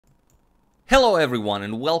Hello everyone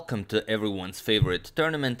and welcome to everyone's favorite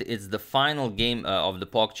tournament. It's the final game of the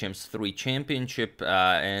Pogchamps 3 championship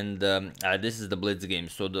this is the Blitz game.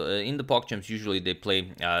 So in the Pogchamps usually they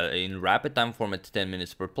play in rapid time format, 10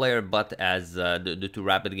 minutes per player, but as the two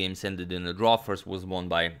rapid games ended in a draw, first was won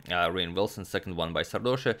by Rainn Wilson, second one by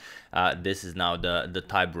Sardoche. This is now the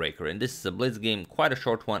tiebreaker, and this is a Blitz game, quite a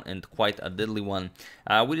short one and quite a deadly one.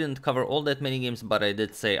 We didn't cover all that many games, but I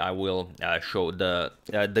did say I will show the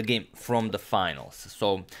game from the finals.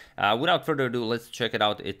 So without further ado, let's check it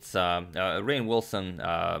out. It's Rainn Wilson,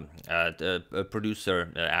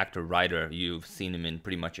 producer, actor, writer. You've seen him in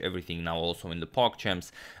pretty much everything now, also in the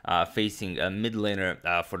Pogchamps, facing a mid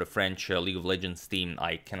laner for the French League of Legends team.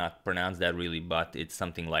 I cannot pronounce that really, but it's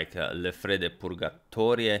something like Le de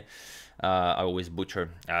Purgatorie. I always butcher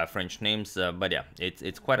French names, but yeah,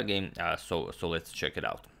 it's quite a game, so let's check it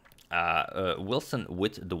out. Wilson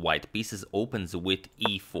with the white pieces opens with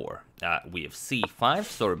e4. We have c5,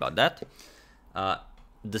 sorry about that.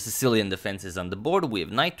 The Sicilian defense is on the board. We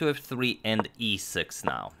have knight to f3 and e6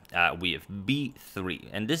 now. We have b3,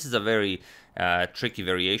 and this is a very tricky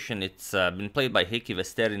variation. It's been played by Heikki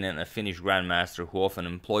Vesterinen, a Finnish grandmaster who often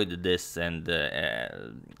employed this, and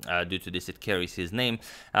due to this it carries his name.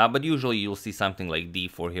 But usually you'll see something like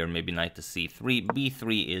d4 here, maybe knight to c3.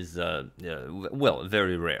 b3 is, well,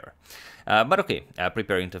 very rare. But okay,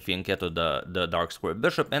 preparing to fianchetto the dark square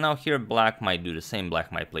bishop, and now here black might do the same.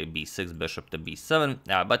 Black might play b6, bishop to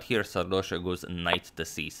b7, but here Sardoche goes knight to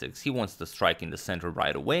c6. He wants to strike in the center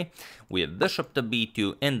right away. We have bishop to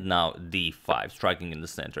b2, and now d5, striking in the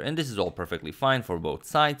center, and this is all perfectly fine for both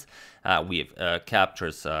sides. We have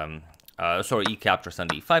captures, e captures on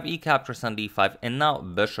d5, e captures on d5, and now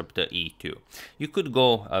bishop to e2. You could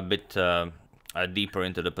go a bit deeper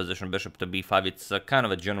into the position, bishop to b5. It's kind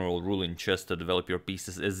of a general rule in chess to develop your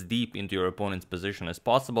pieces as deep into your opponent's position as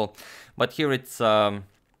possible, but here it's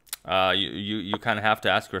you kind of have to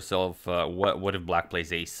ask yourself, what if black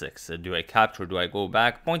plays a6? Do I capture? Do I go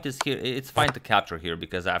back? Point is, here it's fine to capture here,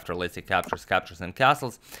 because after, let's say, captures and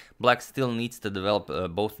castles, black still needs to develop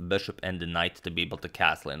both bishop and the knight to be able to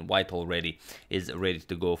castle, and white already is ready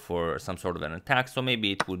to go for some sort of an attack, so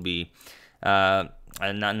maybe it would be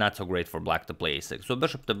not so great for black to play a6. So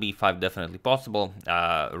bishop to b5 definitely possible.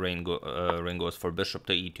 Rainn goes for bishop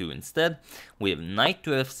to e2 instead. We have knight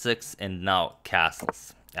to f6 and now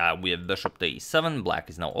castles. We have bishop to e7. Black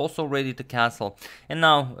is now also ready to castle, and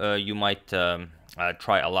now you might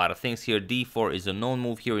try a lot of things here. d4 is a known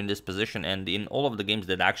move here in this position, and in all of the games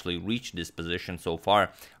that actually reached this position so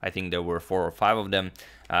far, I think there were 4 or 5 of them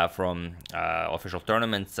from official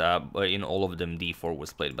tournaments. In all of them d4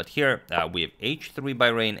 was played, but here we have h3 by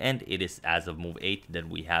Rainn, and it is as of move 8 that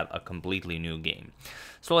we have a completely new game.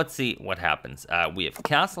 So let's see what happens. We have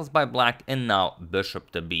castles by black, and now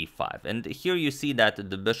bishop to b5, and here you see that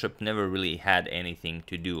the bishop never really had anything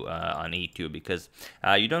to do on e2, because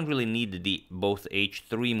you don't really need both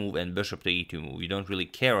h3 move and bishop to e2 move. You don't really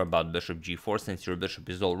care about bishop g4 since your bishop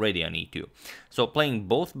is already on e2. So playing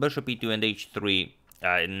both bishop e2 and h3,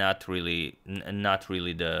 not really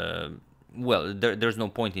the... Well, there's no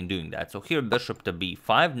point in doing that. So here bishop to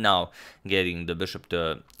b5, now getting the bishop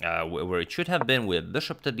to where it should have been, with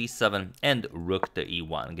bishop to d7 and rook to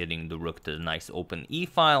e1, getting the rook to the nice open e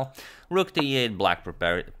file. Rook to e8, black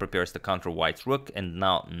prepares to counter white's rook, and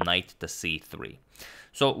now knight to c3.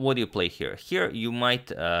 So what do you play here? Here you might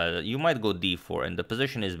go d4, and the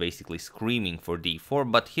position is basically screaming for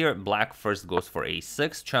d4, but here black first goes for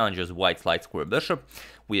a6, challenges white's light square bishop.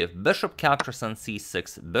 We have bishop captures on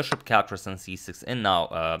c6, bishop captures on c6, and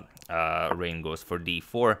now Rainn goes for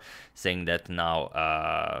d4, saying that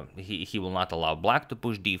now he will not allow black to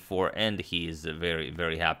push d4, and he is very,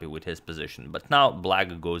 very happy with his position. But now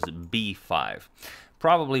black goes b5.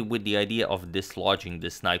 Probably with the idea of dislodging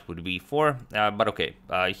this knight with b4, but okay,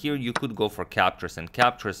 here you could go for captures,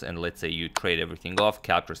 and let's say you trade everything off,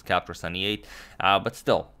 captures on e8, but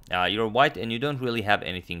still, you're white and you don't really have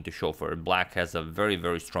anything to show for it. Black has a very,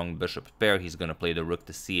 very strong bishop pair. He's going to play the rook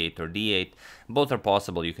to c8 or d8. Both are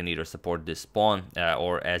possible. You can either support this pawn,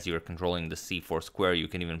 or as you're controlling the c4 square, you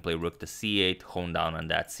can even play rook to c8, hone down on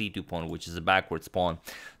that c2 pawn, which is a backwards pawn.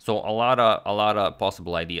 So a lot of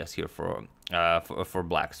possible ideas here for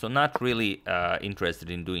black. So not really interested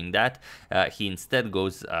in doing that. He instead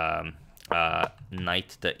goes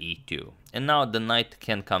knight to e2. And now the knight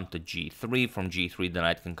can come to g3. From g3 the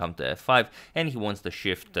knight can come to f5, and he wants to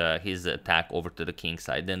shift his attack over to the king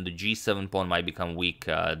side. Then the g7 pawn might become weak,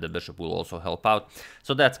 the bishop will also help out.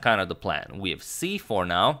 So that's kind of the plan. We have c4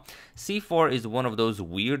 now. c4 is one of those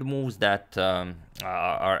weird moves that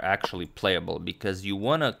are actually playable, because you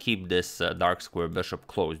want to keep this dark square bishop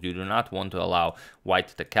closed. You do not want to allow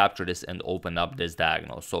white to capture this and open up this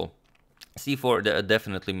diagonal. So c4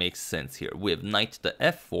 definitely makes sense here. We have knight to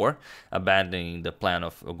f4, abandoning the plan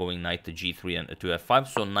of going knight to g3 and to f5,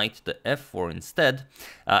 so knight to f4 instead,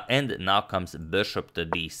 and now comes bishop to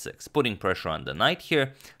d6, putting pressure on the knight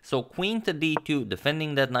here. So queen to d2,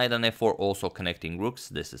 defending that knight on f4, also connecting rooks.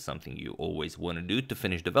 This is something you always want to do to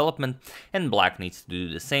finish development, and black needs to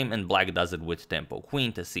do the same, and black does it with tempo.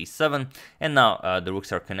 Queen to c7, and now the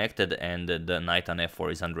rooks are connected, and the knight on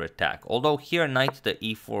f4 is under attack. Although here knight to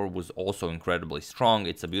e4 was also incredibly strong.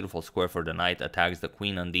 It's a beautiful square for the knight, attacks the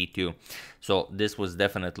queen on d2, so this was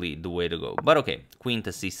definitely the way to go. But okay, queen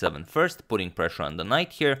to c7 first, putting pressure on the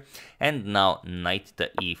knight here, and now knight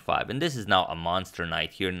to e5, and this is now a monster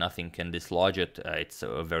knight here. Nothing can dislodge it. It's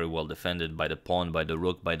very well defended by the pawn, by the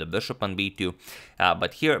rook, by the bishop on b2,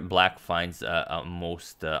 but here black finds a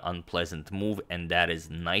most unpleasant move, and that is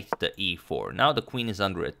knight to e4. Now the queen is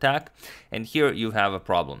under attack, and here you have a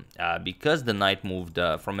problem, because the knight moved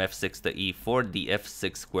from f6 to e4, the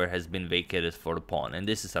f6 square has been vacated for the pawn, and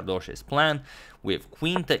this is sardoche's plan. We have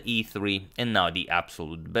queen to e3, and now the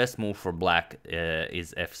absolute best move for black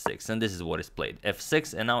is f6, and this is what is played,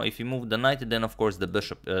 f6. And now if you move the knight, then of course the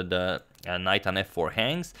bishop, the knight on f4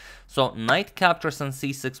 hangs, so knight captures on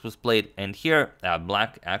c6 was played, and here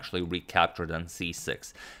black actually recaptured on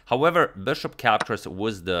c6. However, bishop captures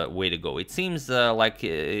was the way to go. It seems like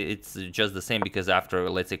it's just the same, because after,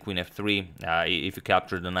 let's say, queen f3, if you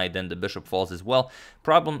capture the knight, then the bishop falls as well.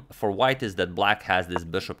 Problem for white is that black has this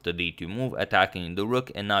bishop to d2 move, attacking the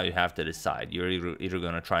rook, and now you have to decide. You're either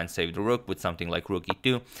going to try and save the rook with something like rook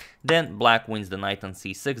e2, then black wins the knight on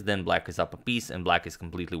c6, then black is up a piece, and black is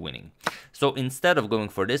completely winning. So instead of going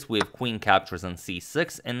for this, we have queen captures on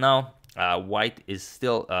c6, and now white is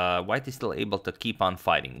still able to keep on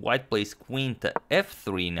fighting. White plays queen to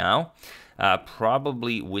f3 now,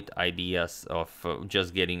 probably with ideas of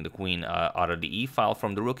just getting the queen out of the e-file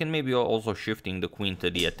from the rook, and maybe also shifting the queen to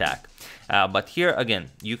the attack. But here again,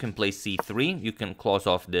 you can play c3, you can close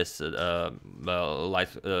off this dark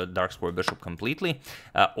square bishop completely,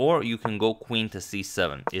 or you can go queen to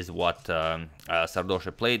c7, is what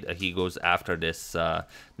sardoche played. He goes after this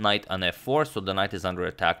knight on f4, so the knight is under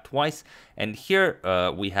attack twice. And here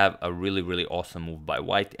we have a really awesome move by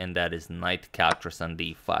white, and that is knight captures on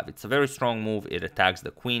d5. It's a very strong move. It attacks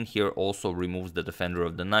the queen here, also removes the defender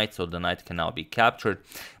of the knight, so the knight can now be captured.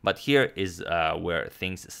 But here is where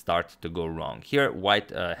things start to go wrong. Here white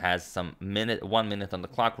has 1 minute on the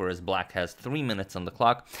clock, whereas black has 3 minutes on the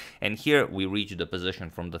clock. And here we reach the position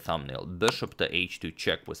from the thumbnail. Bishop to h2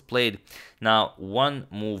 check was played. Now one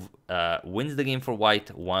move wins the game for white,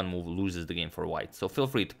 one move loses the game for white. So feel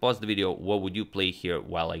free to pause the video. What would you play here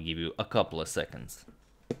while I give you a couple of seconds?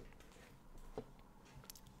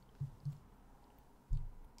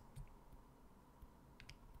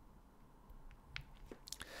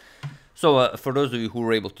 So for those of you who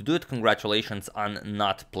were able to do it, congratulations on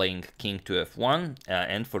not playing king to f1,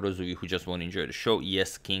 and for those of you who just want to enjoy the show,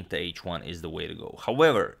 yes, king to h1 is the way to go.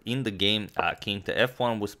 However, in the game, king to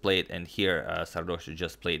f1 was played, and here sardoche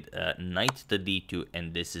just played knight to d2,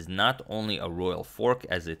 and this is not only a royal fork,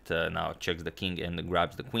 as it now checks the king and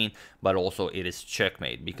grabs the queen, but also it is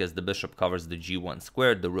checkmate, because the bishop covers the g1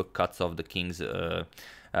 square, the rook cuts off the king's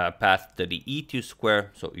path to the e2 square,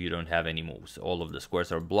 so you don't have any moves. All of the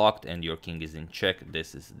squares are blocked, and your king is in check.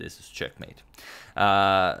 This is checkmate.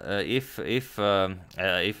 If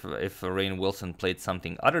Rainn Wilson played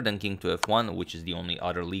something other than king to f1, which is the only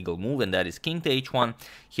other legal move, and that is king to h1,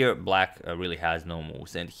 here black really has no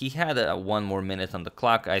moves, and he had 1 more minute on the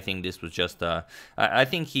clock. I think this was just I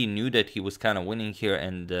think he knew that he was kind of winning here,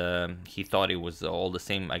 and he thought it was all the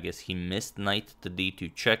same. I guess he missed knight to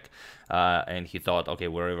d2 check, and he thought, okay,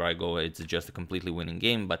 wherever I go, it's just a completely winning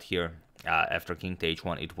game. But here, after king to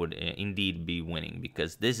h1, it would indeed be winning,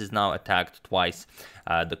 because this is now attacked twice.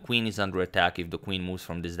 The queen is under attack. If the queen moves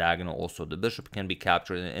from this diagonal, also the bishop can be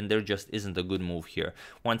captured, and there just isn't a good move here.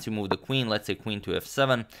 Once you move the queen, let's say queen to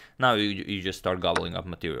f7, now you just start gobbling up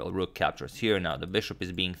material. Rook captures here. Now the bishop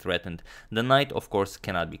is being threatened. The knight, of course,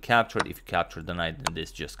 cannot be captured. If you capture the knight, then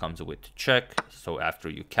this just comes with check. So after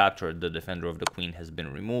you capture, the defender of the queen has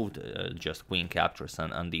been removed. Just queen captures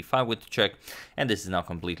on d5 with check, and this is now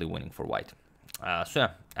completely winning for white. So yeah,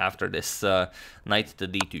 after this knight to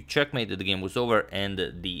d2 checkmate, the game was over, and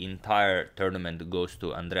the entire tournament goes to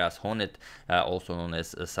Andréas Honnet, also known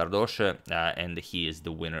as Sardoche, and he is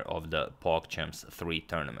the winner of the Pogchamps 3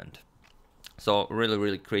 tournament. So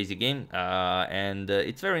really crazy game, and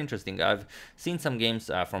it's very interesting. I've seen some games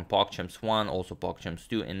from Pogchamps 1, also Pogchamps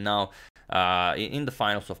 2, and now in the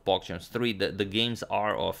finals of Pogchamps 3, the games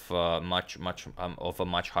are of much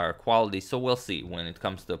higher quality. So we'll see when it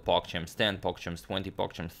comes to Pogchamps 10, Pogchamps 20,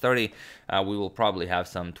 Pogchamps 30. We will probably have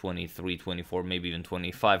some 23, 24, maybe even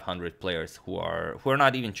 2,500 players who are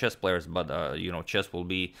not even chess players, but you know, chess will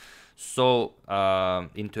be so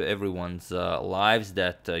into everyone's lives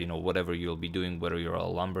that you know, whatever you'll be doing, whether you're a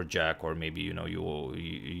lumberjack or maybe, you know,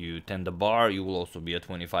 you tend the bar, you will also be a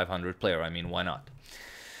 2,500 player. I mean, why not?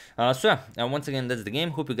 So yeah, once again, that's the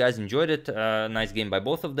game. Hope you guys enjoyed it. Nice game by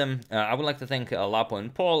both of them. I would like to thank Lapo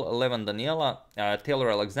and Paul, Levan Daniela,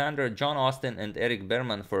 Taylor Alexander, John Austin, and Eric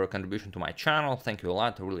Berman for a contribution to my channel. Thank you a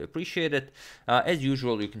lot. I really appreciate it. As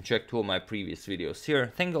usual, you can check 2 of my previous videos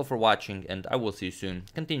here. Thank you all for watching, and I will see you soon,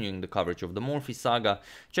 continuing the coverage of the Morphy saga,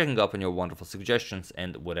 checking up on your wonderful suggestions,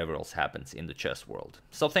 and whatever else happens in the chess world.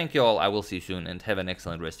 So thank you all. I will see you soon, and have an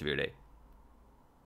excellent rest of your day.